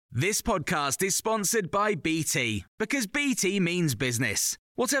This podcast is sponsored by BT, because BT means business.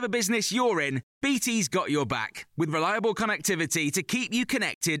 Whatever business you're in, BT's got your back, with reliable connectivity to keep you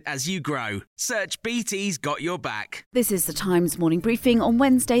connected as you grow. Search BT's got your back. This is the Times morning briefing on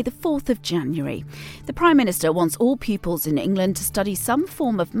Wednesday, the 4th of January. The Prime Minister wants all pupils in England to study some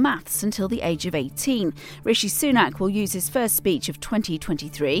form of maths until the age of 18. Rishi Sunak will use his first speech of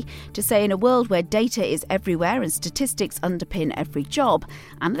 2023 to say in a world where data is everywhere and statistics underpin every job,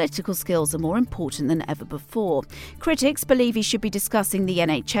 analytical skills are more important than ever before. Critics believe he should be discussing the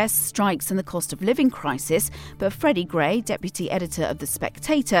NHS, strikes and the cost of living crisis, but Freddie Gray, deputy editor of The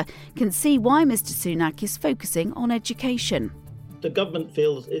Spectator, can see why Mr Sunak is focusing on education. The government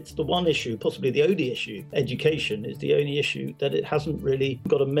feels it's the one issue, possibly the only issue. Education is the only issue that it hasn't really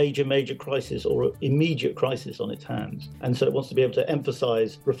got a major crisis or immediate crisis on its hands. And so it wants to be able to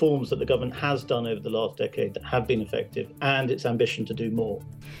emphasise reforms that the government has done over the last decade that have been effective and its ambition to do more.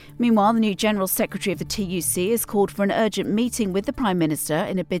 Meanwhile, the new General Secretary of the TUC has called for an urgent meeting with the Prime Minister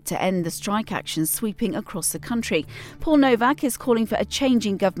in a bid to end the strike action sweeping across the country. Paul Novak is calling for a change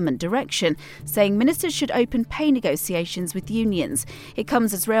in government direction, saying ministers should open pay negotiations with unions. It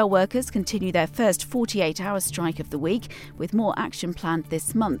comes as rail workers continue their first 48-hour strike of the week, with more action planned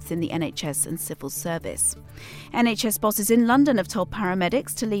this month in the NHS and civil service. NHS bosses in London have told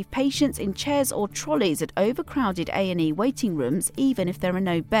paramedics to leave patients in chairs or trolleys at overcrowded A&E waiting rooms, even if there are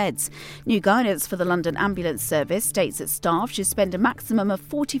no beds. New guidance for the London Ambulance Service states that staff should spend a maximum of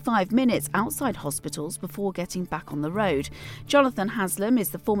 45 minutes outside hospitals before getting back on the road. Jonathan Haslam is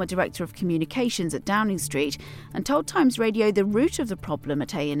the former Director of Communications at Downing Street and told Times Radio the root of the problem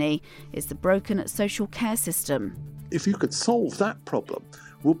at A&E is the broken social care system. If you could solve that problem,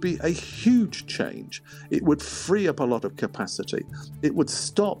 would be a huge change. It would free up a lot of capacity. It would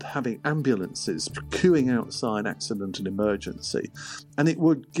stop having ambulances queuing outside accident and emergency. And it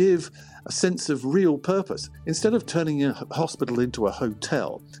would give a sense of real purpose. Instead of turning a hospital into a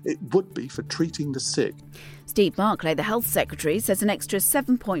hotel, it would be for treating the sick. Steve Barclay, the Health Secretary, says an extra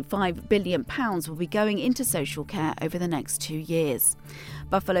 £7.5 billion will be going into social care over the next 2 years.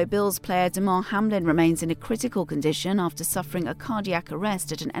 Buffalo Bills player Damar Hamlin remains in a critical condition after suffering a cardiac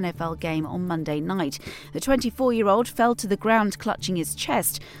arrest at an NFL game on Monday night. The 24-year-old fell to the ground clutching his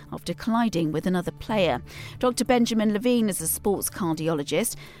chest after colliding with another player. Dr. Benjamin Levine is a sports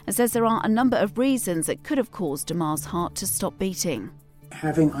cardiologist and says there are a number of reasons that could have caused Damar's heart to stop beating.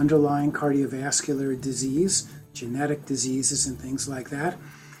 Having underlying cardiovascular disease, genetic diseases and things like that.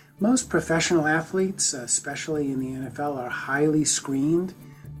 Most professional athletes, especially in the NFL, are highly screened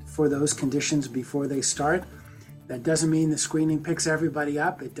for those conditions before they start. That doesn't mean the screening picks everybody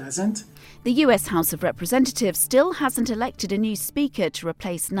up. It doesn't. The US House of Representatives still hasn't elected a new speaker to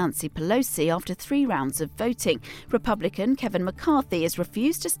replace Nancy Pelosi after 3 rounds of voting. Republican Kevin McCarthy has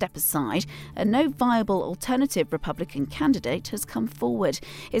refused to step aside, and no viable alternative Republican candidate has come forward.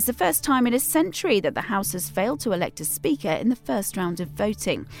 It's the first time in a century that the House has failed to elect a speaker in the first round of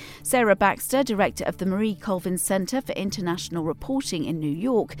voting. Sarah Baxter, director of the Marie Colvin Center for International Reporting in New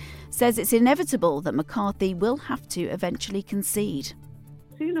York, says it's inevitable that McCarthy will have to eventually concede.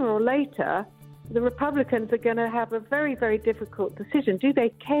 Sooner or later, the Republicans are going to have a very, very difficult decision. Do they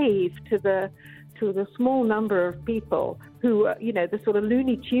cave to the small number of people who, the sort of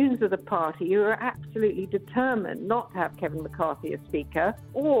Looney Tunes of the party who are absolutely determined not to have Kevin McCarthy as Speaker?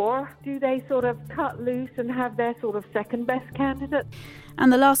 Or do they sort of cut loose and have their sort of second-best candidate?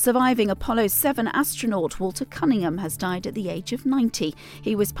 And the last surviving Apollo 7 astronaut, Walter Cunningham, has died at the age of 90.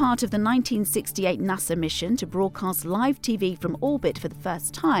 He was part of the 1968 NASA mission to broadcast live TV from orbit for the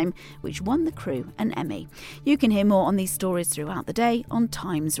first time, which won the crew an Emmy. You can hear more on these stories throughout the day on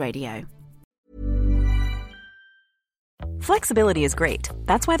Times Radio. Flexibility is great.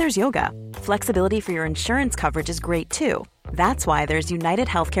 That's why there's yoga. Flexibility for your insurance coverage is great too. That's why there's United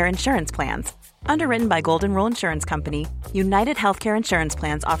Healthcare Insurance Plans. Underwritten by Golden Rule Insurance Company, United Healthcare Insurance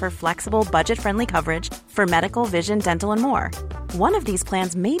Plans offer flexible, budget-friendly coverage for medical, vision, dental, and more. One of these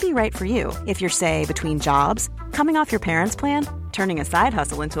plans may be right for you if you're, say, between jobs, coming off your parents' plan, turning a side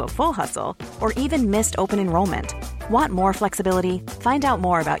hustle into a full hustle, or even missed open enrollment. Want more flexibility? Find out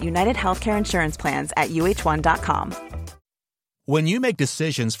more about United Healthcare Insurance Plans at uh1.com. When you make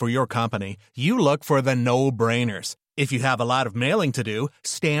decisions for your company, you look for the no-brainers. If you have a lot of mailing to do,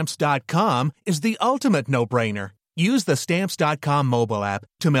 Stamps.com is the ultimate no-brainer. Use the Stamps.com mobile app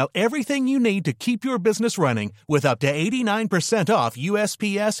to mail everything you need to keep your business running with up to 89% off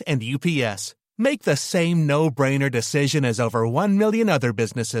USPS and UPS. Make the same no-brainer decision as over 1 million other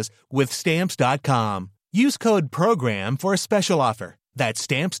businesses with Stamps.com. Use code PROGRAM for a special offer. That's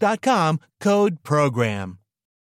Stamps.com, code PROGRAM.